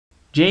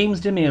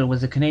JamesDeMille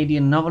was a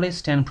Canadian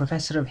novelist and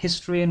professor of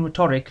history and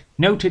rhetoric,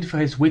 noted for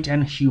his wit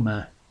and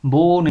humour.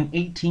 Born in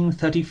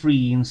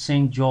 1833 in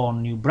St.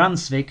 John, New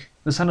Brunswick,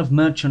 the son of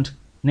merchant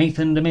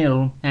Nathan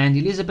DeMille and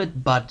Elizabeth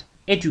Budd,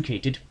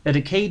 educated at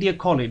Acadia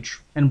College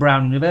and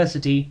Brown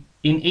University,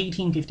 in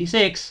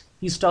 1856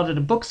 he started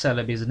a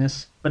bookseller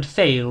business but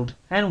failed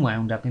and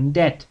wound up in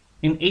debt.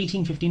 In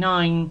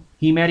 1859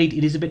 he married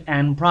Elizabeth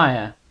Ann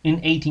Pryor. In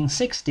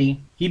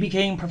 1860 he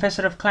became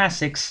professor of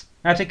classics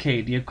at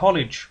Acadia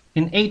College.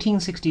 In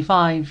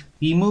 1865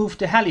 he moved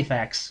to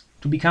Halifax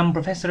to become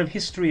professor of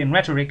history and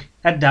rhetoric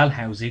at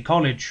Dalhousie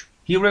College.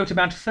 He wrote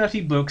about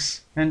 30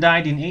 books and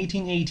died in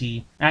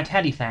 1880 at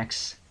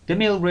Halifax.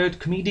 DeMille wrote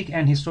comedic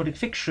and historic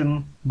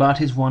fiction, but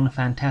his one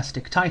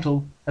fantastic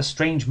title, A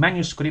Strange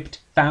Manuscript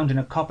Found in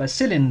a Copper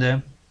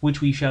Cylinder,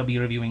 which we shall be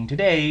reviewing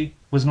today,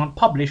 was not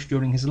published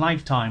during his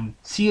lifetime.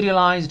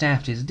 Serialized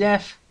after his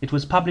death, it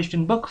was published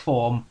in book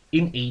form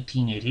in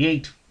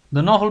 1888.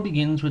 The novel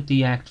begins with the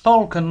yacht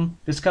Falcon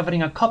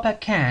discovering a copper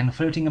can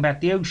floating about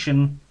the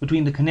ocean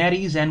between the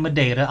Canaries and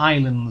Madeira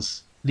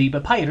Islands. The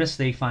papyrus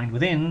they find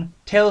within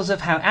tells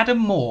of how Adam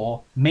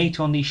Moore, mate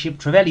on the ship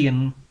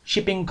Trevelyan,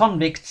 shipping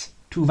convicts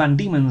to Van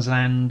Diemen's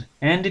Land,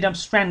 ended up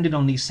stranded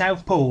on the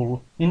South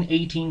Pole in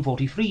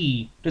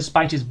 1843,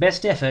 despite his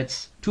best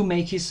efforts to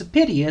make his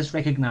superiors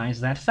recognize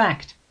that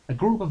fact. A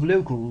group of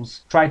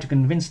locals tried to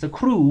convince the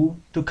crew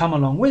to come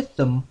along with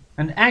them,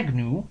 and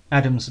Agnew,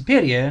 Adam's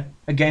superior,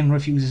 again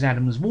refuses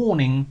Adam's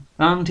warning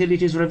until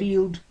it is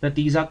revealed that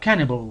these are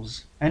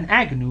cannibals, and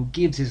Agnew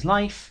gives his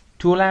life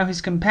to allow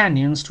his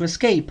companions to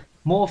escape,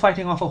 Moore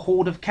fighting off a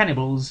horde of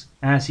cannibals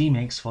as he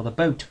makes for the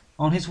boat.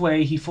 On his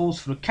way he falls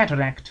through a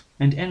cataract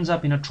and ends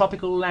up in a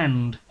tropical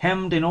land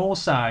hemmed in all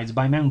sides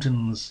by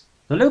mountains.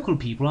 The local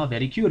people are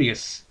very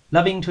curious,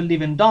 loving to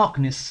live in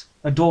darkness,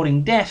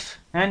 adoring death,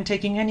 and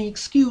taking any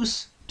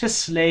excuse to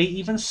slay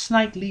even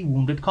slightly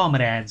wounded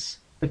comrades.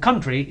 The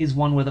country is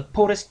one where the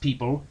poorest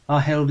people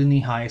are held in the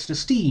highest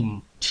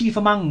esteem, chief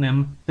among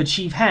them the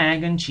chief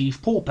hag and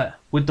chief pauper,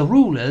 with the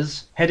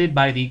rulers, headed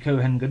by the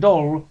Kohen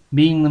Gadol,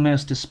 being the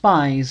most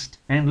despised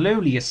and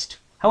lowliest.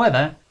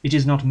 However, it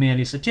is not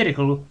merely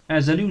satirical,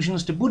 as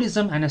allusions to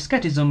Buddhism and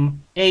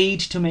asceticism aid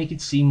to make it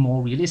seem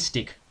more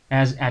realistic.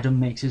 As Adam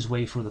makes his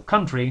way through the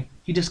country,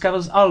 he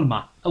discovers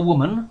Alma, a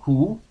woman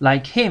who,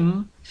 like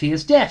him,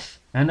 fears death,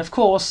 and of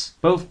course,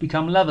 both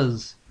become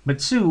lovers.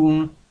 But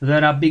soon,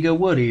 there are bigger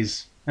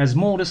worries, as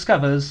Moore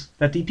discovers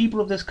that the people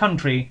of this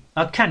country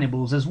are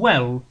cannibals as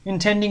well,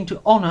 intending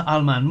to honor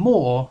Alma and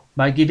Moore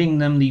by giving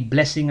them the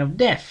blessing of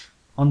death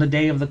on the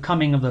day of the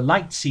coming of the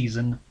light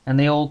season, and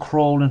they all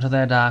crawl into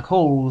their dark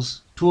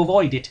holes to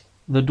avoid it.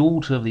 The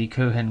daughter of the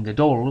Kohen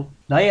Gadol,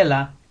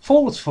 Laela,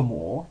 falls for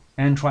Moore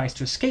and tries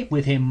to escape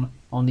with him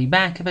on the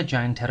back of a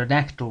giant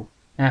pterodactyl.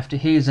 After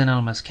his and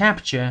Alma's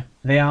capture,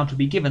 they are to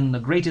be given the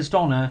greatest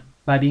honor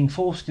by being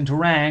forced into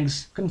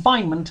rags,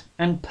 confinement,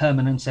 and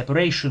permanent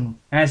separation,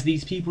 as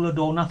these people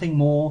adore nothing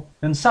more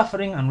than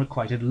suffering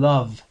unrequited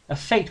love, a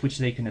fate which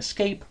they can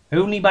escape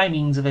only by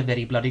means of a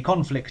very bloody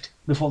conflict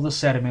before the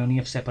ceremony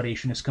of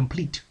separation is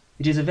complete.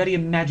 It is a very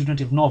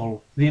imaginative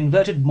novel, the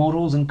inverted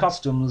morals and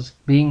customs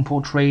being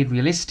portrayed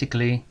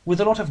realistically,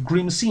 with a lot of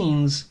grim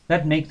scenes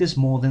that make this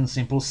more than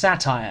simple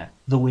satire,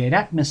 the weird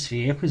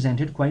atmosphere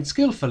presented quite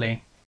skillfully.